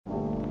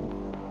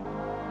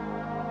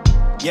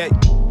Yeah.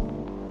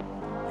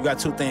 You got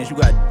two things. You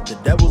got the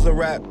devils of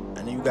rap,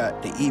 and then you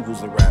got the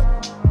evils of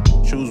rap.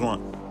 Choose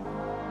one.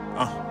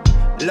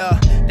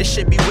 Look, this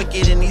shit be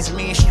wicked in these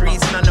mean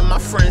streets. None of my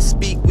friends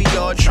speak, we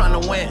all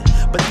tryna win.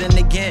 But then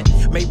again,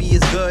 maybe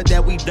it's good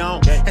that we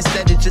don't.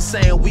 Instead of just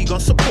saying we gon'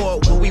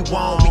 support when we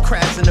won't. We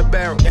crabs in the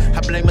barrel. I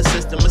blame a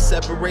system of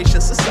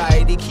separation,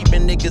 society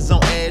keeping niggas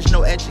on edge.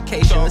 No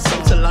education, it's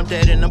so till I'm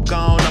dead and I'm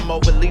gone. I'm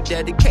overly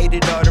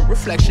dedicated, all the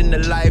reflection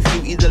of life.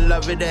 You either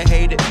love it or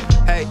hate it.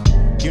 Hey,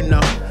 you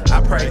know,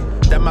 I pray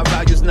that my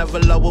values never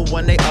lower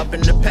when they up in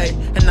the pay.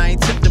 And I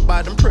ain't tipped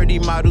about them pretty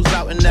models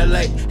out in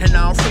LA. And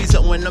I don't freeze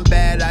up when I'm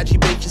bad, IG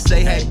bitches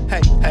say hey,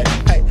 hey, hey,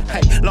 hey,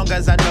 hey. Long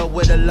as I know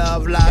where the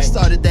love lies.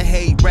 Started to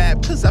hate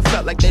rap cause I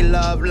felt like they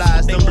love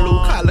lies. Them blue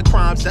collar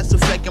crimes, that's a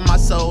flake in my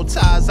soul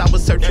ties. I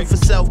was searching for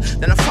self,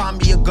 then I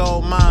found me a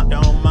gold mine.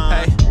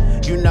 Hey,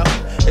 you know,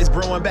 it's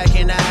brewing back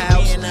in the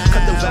house.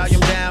 Cut the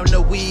volume down,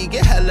 the weed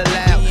get hella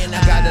loud.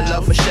 I got a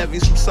love for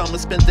Chevys from summer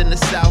spent in the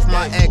South.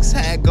 My ex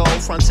had gold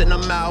fronts in the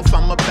mouth.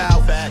 I'm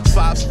about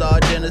 5-star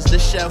dinners, the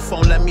chef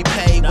won't let me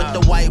pay. With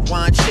the white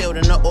wine chilled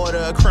in the order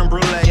of creme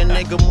brulee. A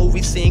nigga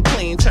movie scene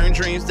clean, turn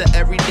dreams to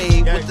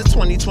everyday. With the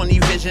 2020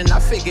 vision, I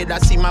figured I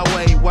see my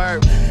way.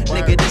 Word,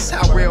 nigga, this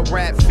how real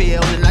rap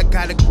feel. And I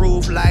got a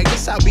groove like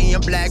this how being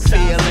black feel.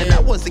 And I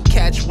was a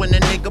catch when a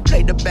nigga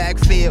played the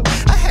backfield.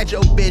 I had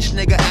your bitch,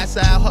 nigga, ask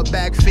her out her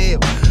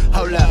backfield.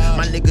 Hold up,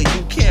 my nigga,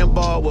 you can't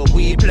ball what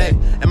we play.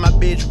 And my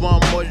bitch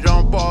want more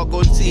Jean Paul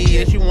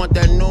Gaultier. She want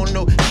that new,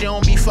 she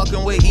don't be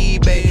fucking with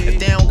eBay. If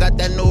they don't got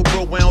that new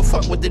bro, we don't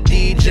fuck with the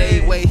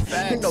DJ. Wait,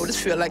 you know this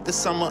feel like the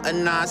summer of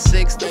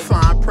 9-6. The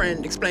fine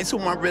print explains who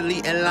I'm really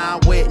in line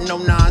with. No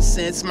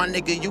nonsense, my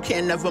nigga, you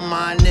can't never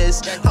mind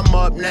this. I'm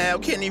up now,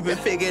 can't even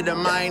figure the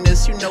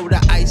minus. You know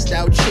the iced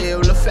out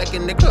chill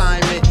affecting the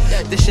climate.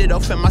 This shit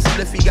off in my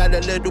spliffy got a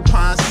little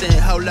pine scent.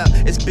 Hold up,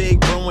 it's big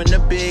brewing the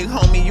big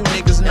homie. You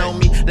niggas know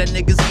me. Let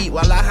niggas eat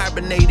while I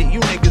hibernated. You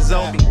niggas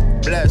owe me.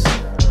 Bless.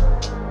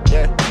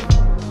 Yeah.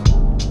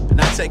 And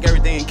I take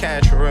everything in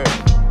cash for real.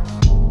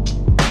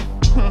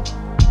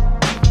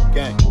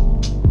 Gang.